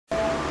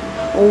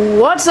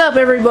What's up,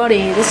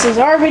 everybody? This is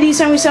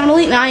RVD77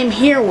 Elite, and I am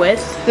here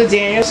with the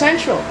Daniel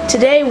Central.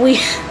 Today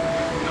we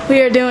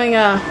are doing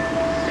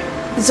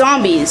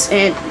zombies,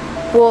 and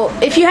well,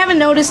 if you haven't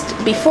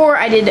noticed, before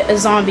I did a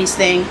zombies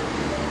thing,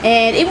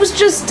 and it was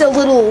just a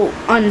little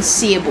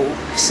unseeable.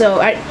 So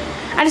I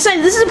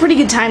decided this is a pretty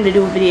good time to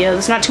do a video.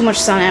 There's not too much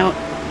sun out.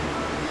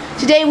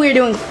 Today we are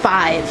doing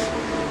 5.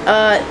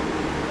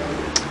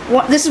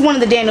 This is one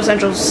of the Daniel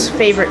Central's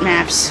favorite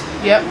maps.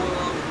 Yep.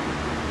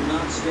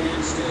 Not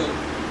stand still.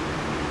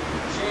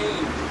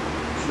 Change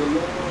is the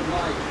law of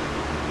life.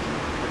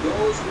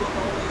 Those who look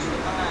always to the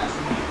past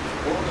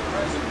or the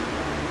present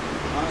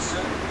are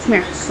certain to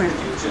miss the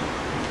future.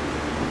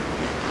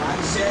 I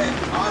said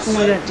are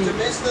certain to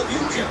miss the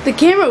future. The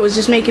camera was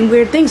just making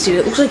weird things, dude.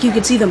 It looks like you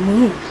could see the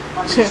moon.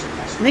 I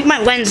think my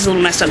lens is a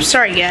little messed up.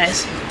 Sorry,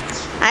 guys.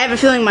 I have a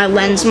feeling my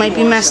lens might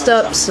be messed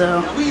up,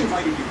 so. Now, we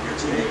invited you here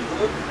today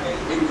for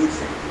a good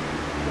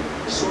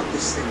thing. Sort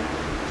this thing out.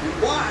 And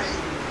why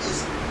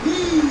is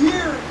he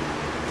here?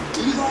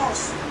 He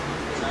lost.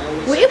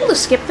 Were we able to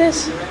skip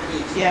this?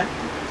 Yeah.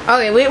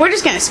 Okay, we're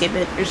just gonna skip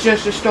it. It's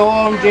just a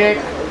storm, Dick.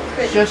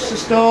 It's just a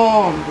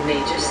storm.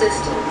 Major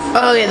systems.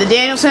 Oh yeah, the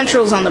Daniel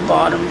Central's on the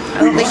bottom.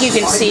 I don't think you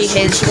can see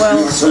his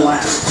well.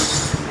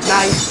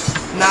 Nice.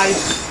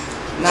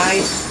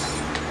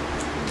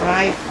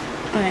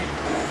 Okay.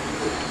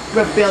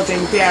 We're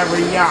building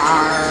barrier.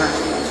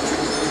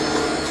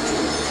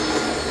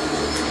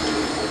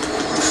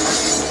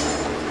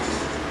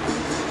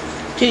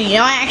 Dude, you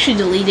know I actually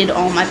deleted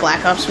all my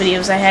Black Ops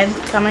videos I had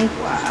coming.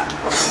 Wow.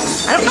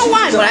 I don't know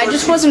why, but I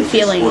just wasn't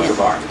feeling it.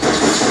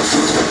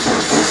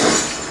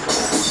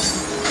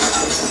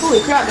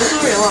 Holy crap, there's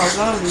already a lot of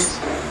zombies.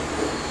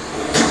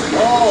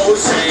 Oh,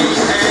 say,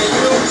 can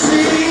you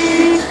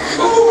see?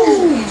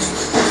 Boom!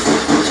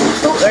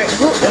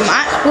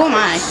 Who am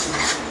I?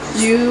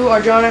 You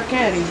are John F.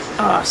 Kennedy.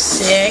 Oh,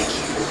 sick.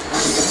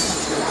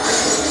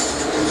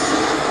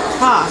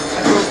 Ha!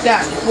 I broke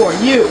that for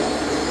you.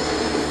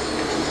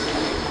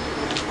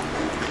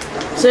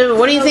 So,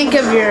 what do you think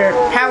of your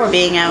power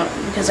being out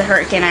because of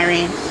Hurricane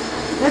Irene?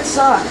 That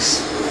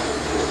sucks.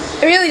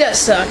 It really does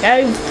suck.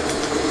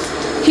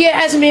 He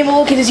hasn't been able to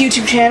look at his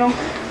YouTube channel.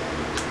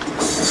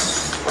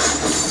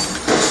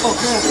 Oh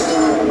crap.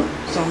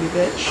 Zombie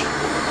bitch.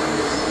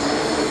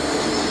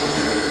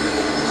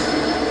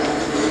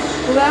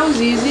 Well, that was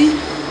easy.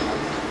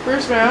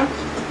 First round.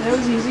 That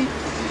was easy.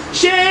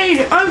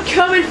 Shane, I'm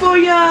coming for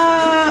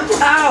ya!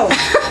 Ow!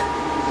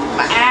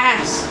 My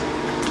ass.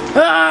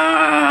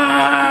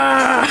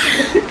 Ah!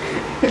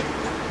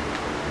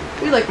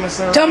 We like my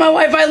son. Tell my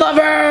wife I love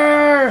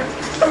her!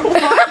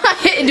 I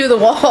hit into the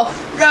wall.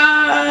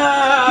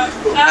 Ah!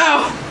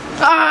 Ow!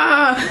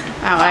 Ah!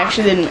 Ow, I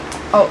actually didn't.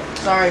 Oh,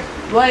 sorry.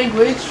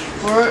 Language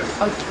for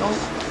adult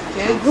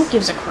kids. Who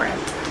gives a crap?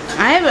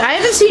 I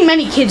haven't seen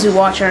many kids who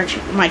watch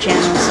my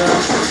channel, so.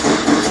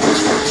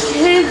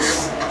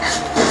 Kids.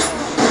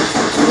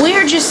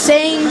 We're just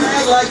saying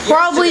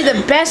probably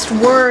the best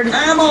word.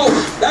 Ammo!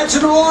 That's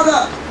an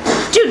order!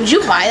 Dude, did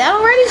you buy that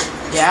already?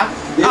 Yeah.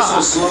 This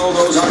will slow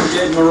those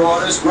undead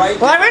marauders right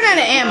Well, I ran out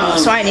of ammo,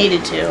 so I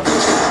needed to.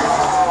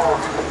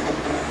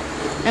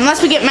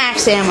 Unless we get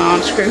max ammo,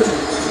 I'm screwed.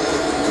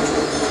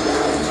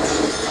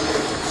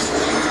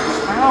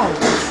 Ow,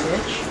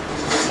 bitch.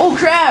 Oh,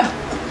 crab!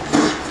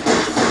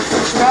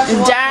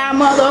 Die,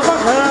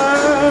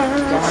 motherfucker!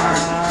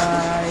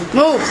 Die.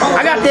 Move!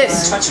 I got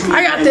this!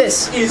 I got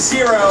this! Is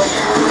zero.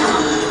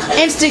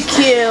 Instant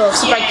kill,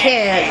 if I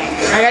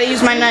can't. I gotta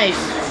use my knife.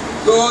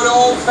 Good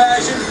old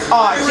fashioned.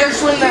 Oh,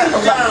 just when the.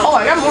 Oh,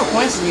 I got more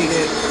points than you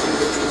did.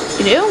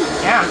 You do?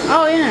 Yeah.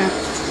 Oh, yeah.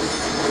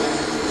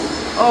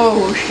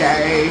 Oh,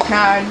 Shay,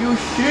 can you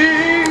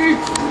see?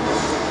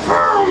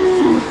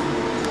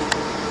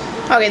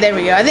 Okay, there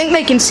we go. I think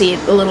they can see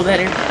it a little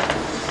better.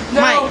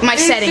 No, my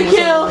setting was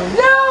kill. a little...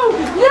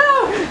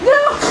 No!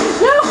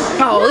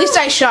 Oh, at least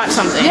I shot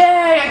something.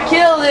 Yay, I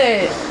killed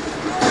it!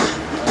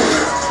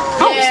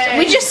 Oh, Yay.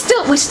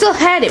 we still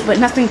had it, but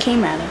nothing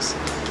came at us.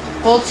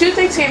 Well, 2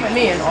 things came at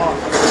me and all.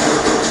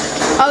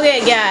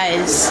 Okay,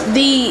 guys.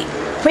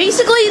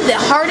 Basically the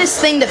hardest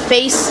thing to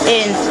face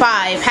in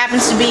 5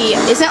 happens to be,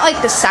 isn't it like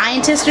the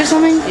scientist or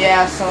something?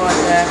 Yeah, something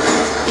like that.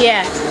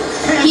 Yeah.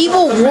 He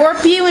will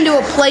warp you into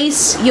a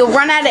place, you'll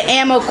run out of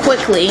ammo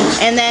quickly,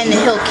 and then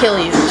he'll kill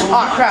you.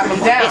 Oh crap, I'm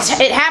down.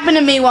 It happened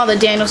to me while the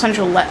Daniel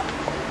Central left.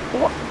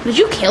 Did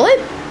you kill it?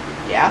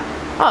 Yeah.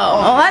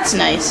 Oh, well, that's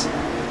nice.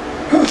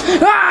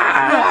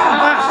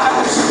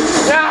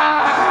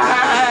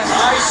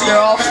 They're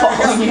all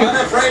following you.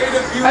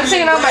 I'm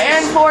taking out my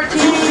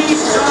N14.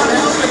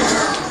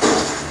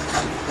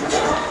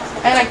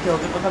 And I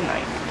killed it with a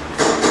knife.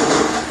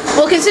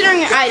 Well,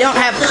 considering I don't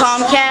have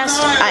Comcast,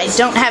 I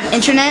don't have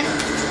internet,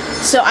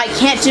 so I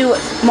can't do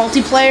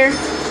multiplayer.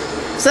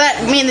 So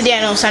that me and the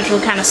Daniel Central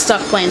kind of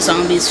stuck playing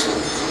zombies.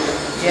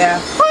 Yeah.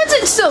 Well,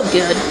 it's still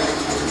good.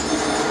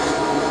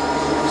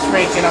 Just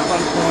raking up on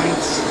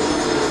points.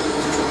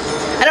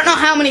 I don't know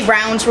how many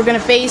rounds we're gonna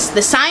face.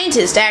 The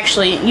scientist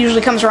actually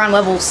usually comes around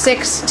level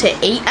 6 to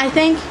 8, I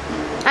think.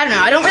 I don't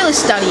know. I don't really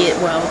study it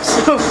well,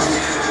 so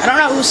I don't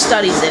know who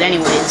studies it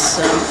anyways,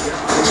 so.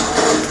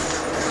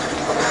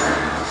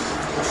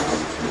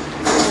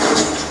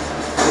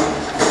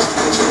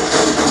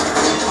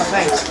 Oh,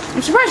 thanks.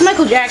 I'm surprised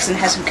Michael Jackson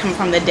hasn't come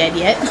from the dead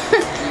yet.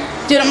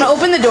 Dude, I'm gonna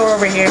open the door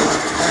over here.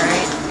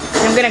 Alright.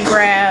 I'm gonna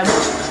grab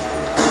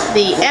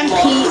the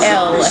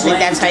MPL. I think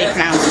that's how you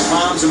pronounce it.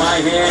 Palms in my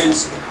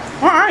hands.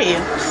 Where are you?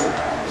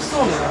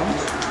 Still in the room.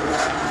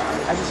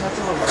 I just have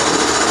to look.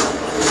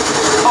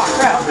 Oh,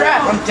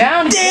 crap. I'm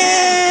down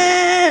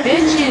again. Damn!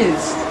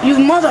 Bitches. You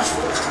mother...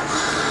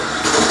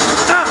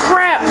 Oh,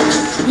 crap!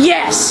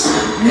 Yes!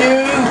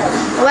 No.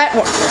 Well, that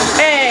worked.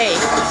 Hey!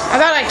 I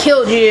thought I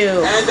killed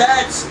you. And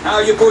that's how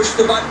you push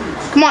the button.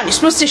 Come on, you're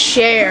supposed to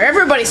share.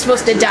 Everybody's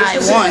supposed to die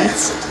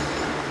once.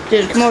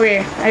 Dude, come over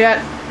here. I got...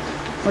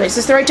 Wait, is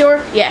this the right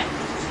door? Yeah.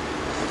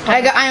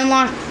 I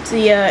unlocked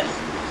the,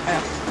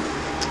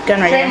 gun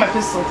right Carry here. my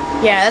pistol.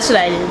 Yeah, that's what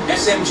I did.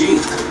 SMG.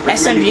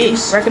 SMG.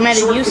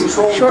 Recommended use.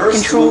 Short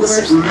control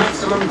burst.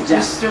 Maximum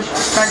depth. Mr.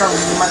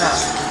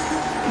 Spider-Man.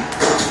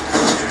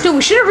 Dude,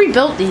 we should have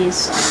rebuilt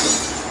these.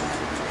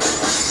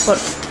 But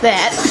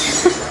that.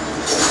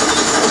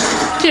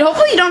 Dude,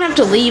 hopefully you don't have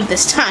to leave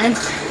this time.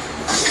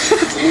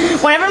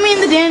 Whenever me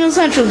and the Daniel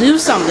Central do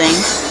something,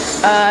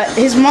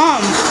 his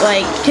mom,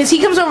 like, because he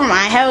comes over to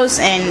my house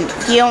and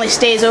he only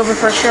stays over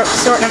for a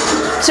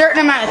certain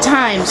amount of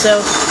time.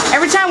 So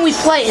every time we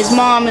play, his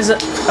mom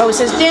always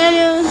says,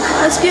 "Daniel,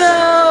 let's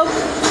go."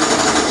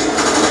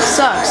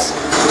 Sucks.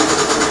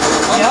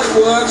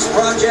 Public Works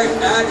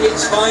project at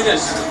its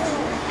finest.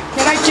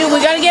 Dude, we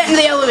gotta get in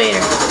the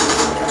elevator.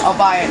 I'll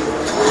buy it.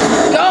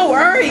 Go,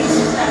 hurry!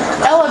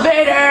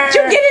 Elevator!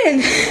 Dude, get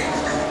in!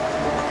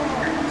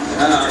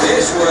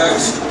 This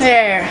works.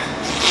 There.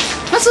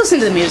 Let's listen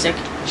to the music.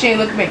 Shane,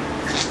 look at me.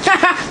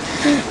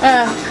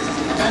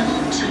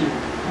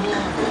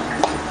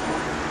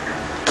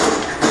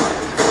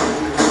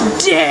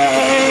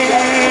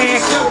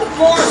 Dick!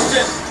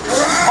 Boston.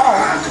 Oh.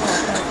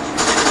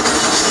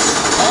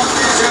 On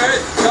this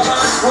earth,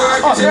 God's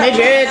work is in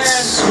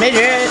Midgets!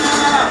 Midgets!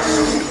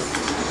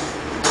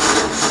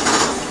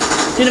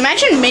 Dude,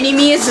 imagine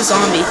Mini-Me as a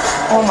zombie.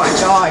 Oh my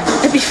god.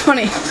 It'd be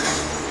funny.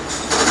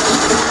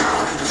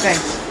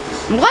 Thanks.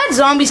 I'm glad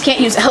zombies can't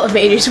use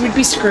elevators. We'd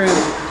be screwed.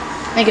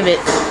 Think of it.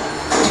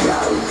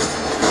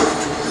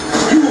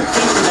 You will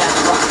pay for that,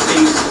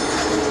 rock-face.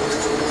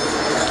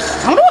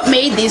 I wonder what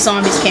made these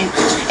zombies came.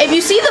 If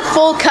you see the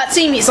full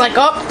cutscene, he's like,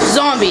 "Oh,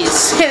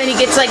 zombies," and then he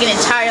gets like an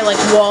entire like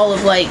wall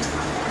of like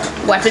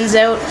weapons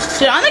out.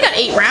 Dude, I only got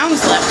 8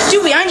 rounds left.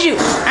 Dude, behind you!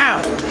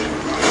 Ow!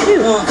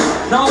 Shoot.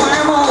 No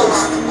ammo.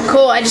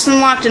 Cool. I just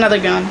unlocked another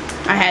gun.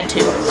 I had to.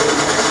 Ich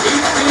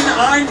bin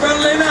ein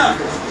Berliner.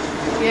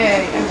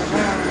 Yay.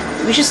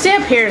 We should stay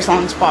up here as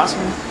long as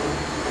possible.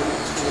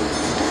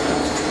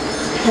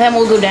 And then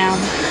we'll go down.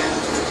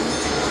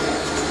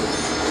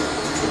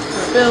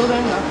 We're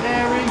building a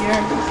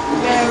barrier.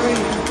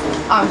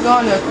 I'm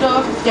gonna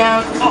duck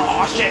down.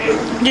 Oh shit.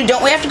 Dude,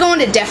 don't we have to go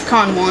into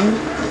DEFCON 1?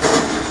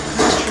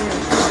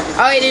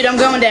 Okay, dude, I'm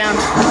going down.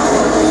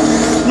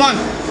 Come on.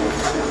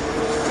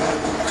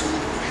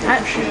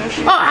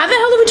 Oh, how the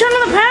hell do we turn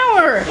on the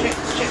power?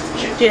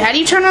 Shit. Dude, how do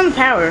you turn on the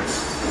power?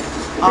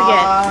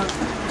 Forget.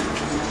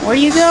 Where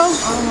do you go?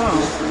 I don't know.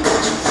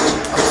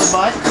 Up the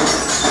butt?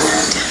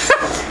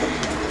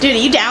 Dude, are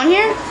you down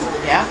here?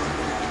 Yeah.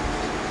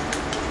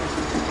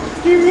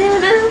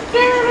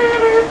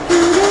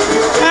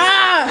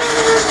 Ah!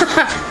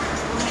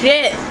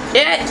 Shit.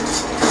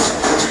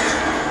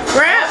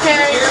 Crap.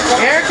 Okay,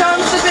 here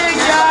comes the big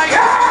guy.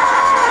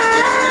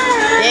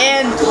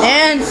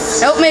 Dan,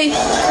 help me.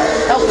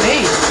 Help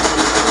me.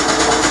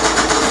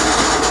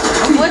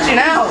 I'm glitching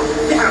out.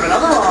 You have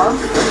another arm.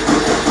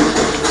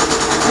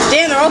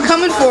 Dan, they're all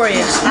coming for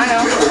you. I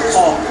know.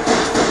 Oh.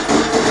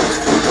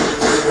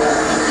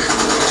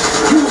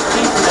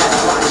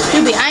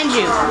 Dude, behind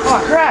you. Oh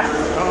crap.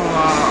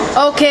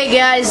 Okay,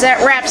 guys,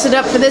 that wraps it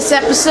up for this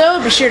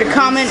episode. Be sure to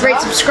comment, rate,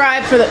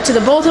 subscribe to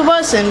the both of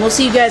us, and we'll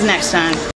see you guys next time.